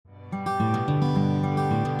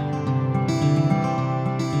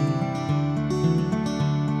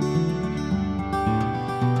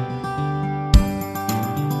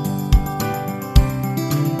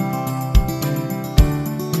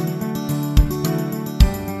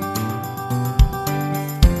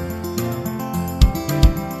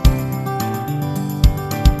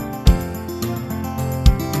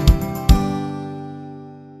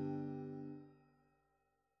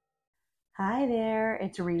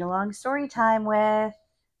It's a read-along story time with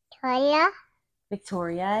Toya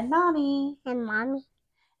Victoria and Mommy. and Mommy.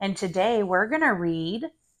 And today we're going to read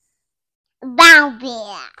Brown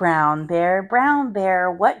Bear. Brown Bear, Brown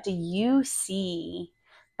Bear, What Do You See?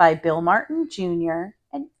 By Bill Martin Jr.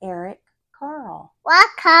 and Eric Carle. What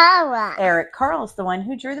color? Eric Carle's the one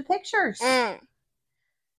who drew the pictures.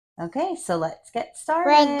 Okay, so let's get started.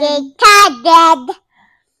 When they dead.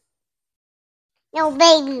 No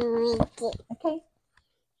baby read it. Okay.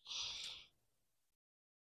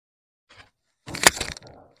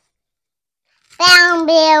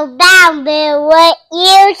 Brown Bear, what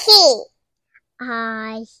you see?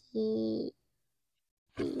 I see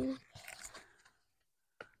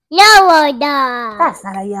yellow dog. That's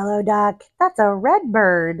not a yellow duck. That's a red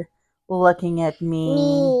bird looking at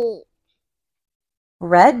me.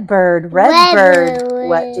 Red bird, red bird.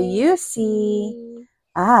 What do you see?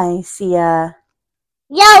 I see a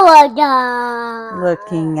Yellow dog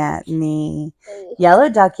looking at me. Yellow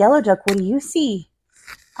duck, what do you see?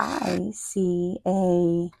 I see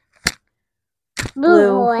a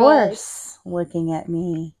blue horse looking at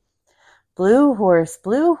me. Blue horse,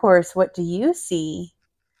 what do you see?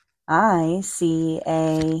 I see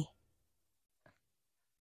a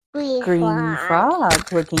green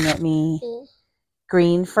frog looking at me.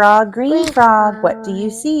 Green frog, what do you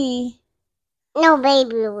see? No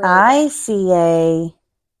baby. I see a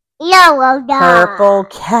yellow dog. Purple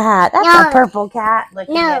cat. That's a purple cat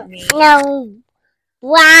looking at me. No.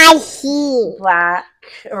 Why he? Black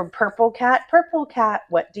or purple cat,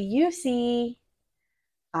 what do you see?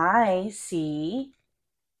 I see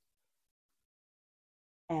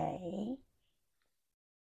a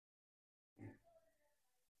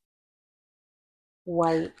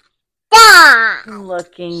white dog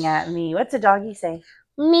looking at me. What's a doggy say?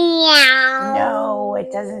 Meow. No,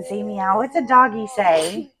 it doesn't say meow. What's a doggy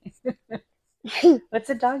say? What's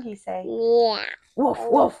a doggy say? Meow. Woof,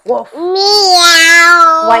 woof, woof.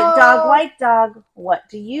 Meow. White dog, what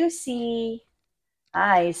do you see?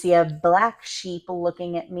 I see a black sheep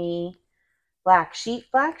looking at me. Black sheep,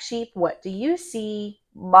 what do you see?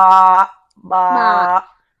 Ba, ba.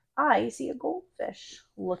 I see a goldfish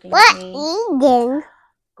looking at me. Eating?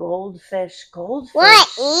 Goldfish. What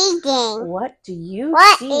eating? What do you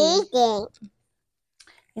see? Eating?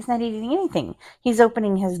 He's not eating anything. He's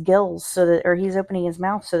opening his gills he's opening his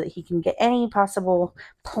mouth so that he can get any possible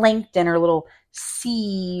plankton or little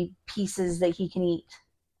sea pieces that he can eat.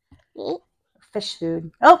 Fish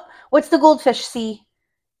food. Oh, what's the goldfish see?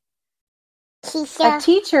 Teacher. A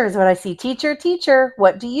teacher is what I see. Teacher,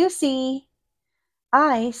 what do you see?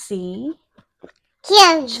 I see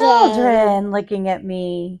children looking at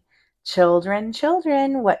me. Children,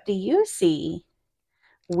 what do you see?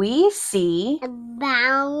 We see a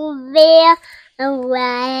brown bear, a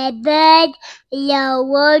red bird, a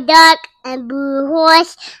yellow duck, a blue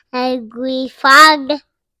horse, a green frog,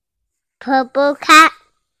 purple cat,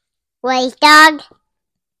 white dog,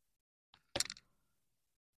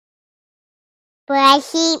 black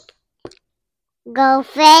sheep,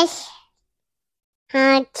 goldfish,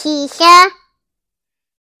 teacher,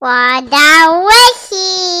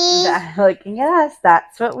 looking at us.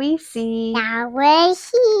 That's what we see.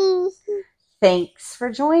 Thanks for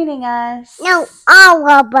joining us. No,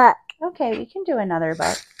 our book. Okay, we can do another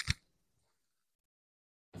book.